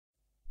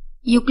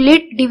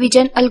Euclid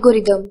division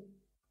algorithm.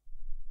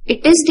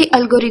 It is the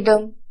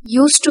algorithm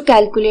used to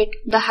calculate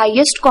the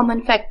highest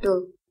common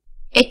factor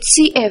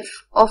HCF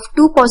of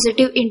two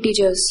positive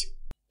integers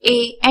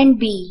a and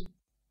b.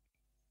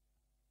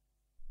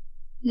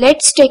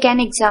 Let's take an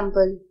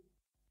example.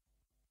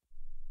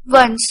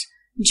 Once,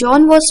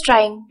 John was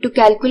trying to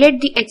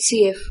calculate the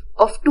HCF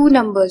of two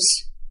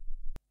numbers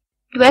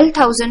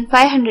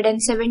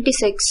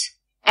 12,576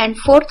 and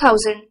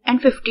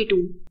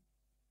 4,052.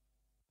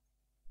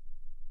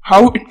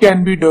 How it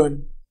can be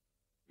done?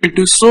 It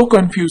is so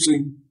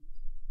confusing.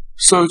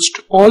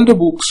 Searched all the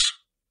books,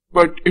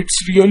 but it's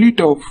really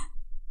tough.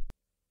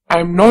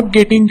 I'm not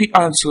getting the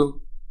answer.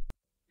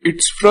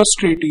 It's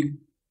frustrating.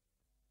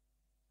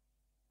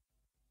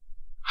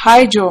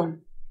 Hi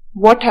John,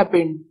 what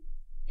happened?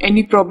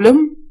 Any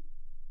problem?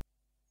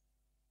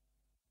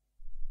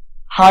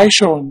 Hi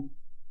Sean.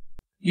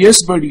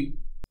 Yes buddy,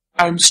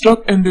 I'm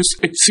stuck in this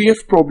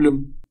HCF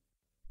problem.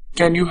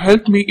 Can you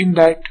help me in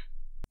that?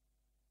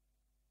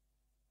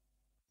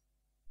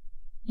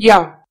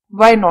 Yeah,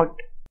 why not?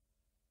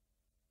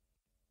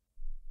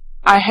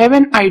 I have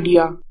an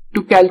idea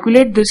to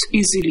calculate this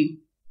easily.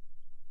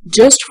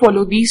 Just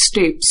follow these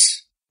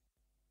steps.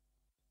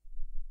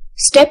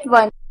 Step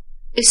 1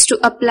 is to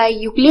apply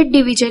Euclid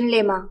division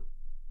lemma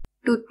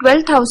to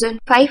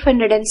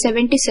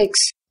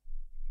 12,576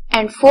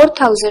 and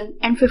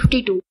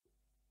 4,052.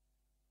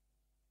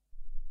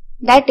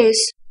 That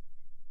is,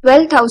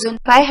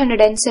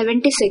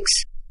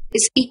 12,576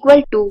 is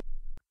equal to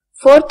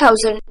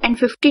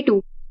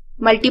 4,052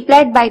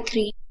 multiplied by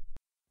 3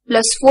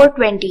 plus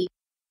 420,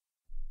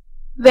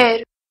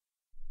 where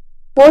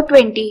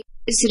 420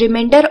 is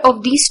remainder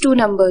of these two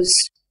numbers.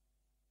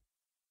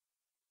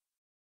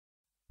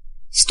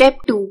 Step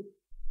 2.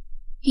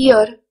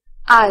 Here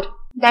r,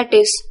 that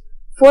is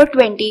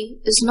 420,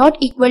 is not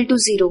equal to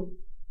 0.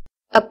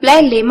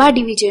 Apply lemma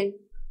division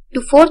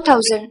to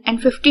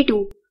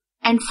 4052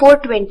 and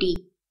 420.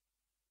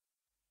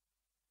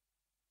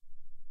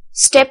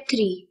 Step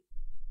 3.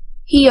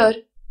 Here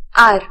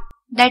r,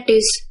 that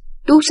is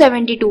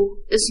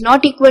 272, is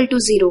not equal to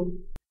 0.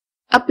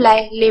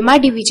 Apply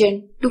lemma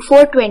division to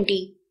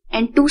 420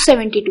 and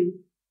 272.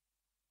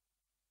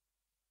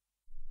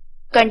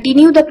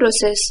 Continue the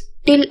process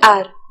till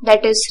r,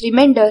 that is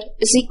remainder,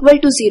 is equal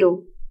to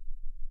 0.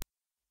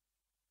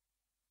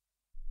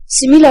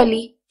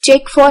 Similarly,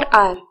 check for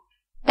r,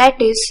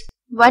 that is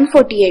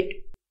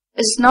 148,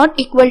 is not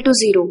equal to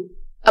 0.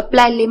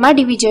 Apply lemma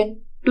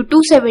division to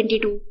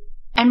 272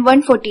 and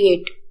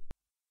 148.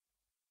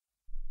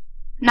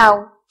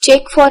 Now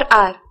check for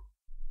r,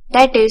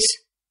 that is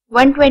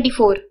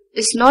 124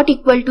 is not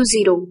equal to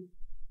 0.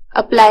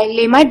 Apply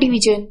lemma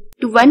division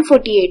to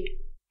 148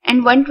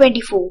 and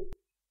 124.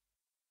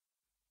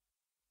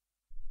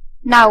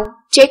 Now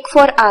check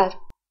for r,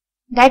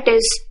 that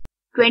is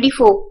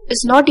 24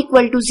 is not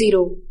equal to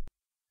 0.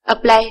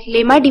 Apply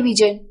lemma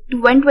division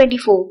to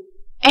 124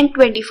 and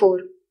 24.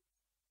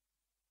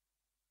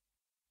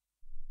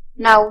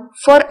 Now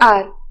for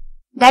r,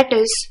 that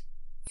is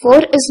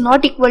 4 is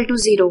not equal to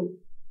 0.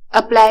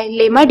 Apply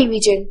lemma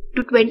division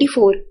to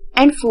 24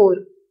 and 4.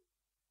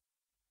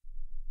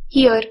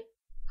 Here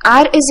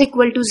r is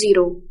equal to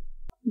 0.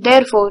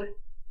 Therefore,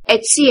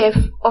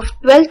 HCF of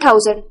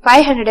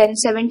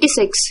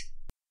 12,576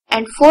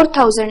 and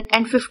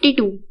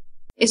 4,052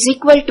 is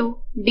equal to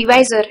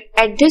divisor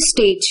at this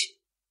stage.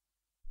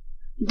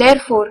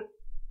 Therefore,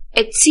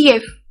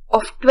 HCF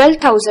of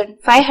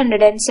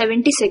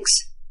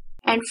 12,576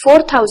 and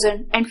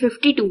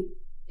 4,052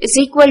 is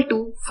equal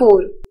to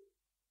 4.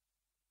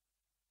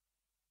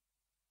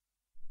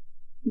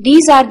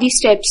 These are the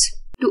steps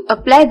to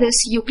apply this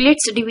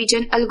Euclid's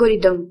division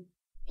algorithm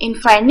in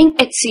finding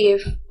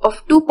HCF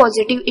of two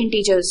positive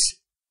integers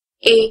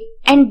a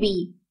and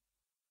b.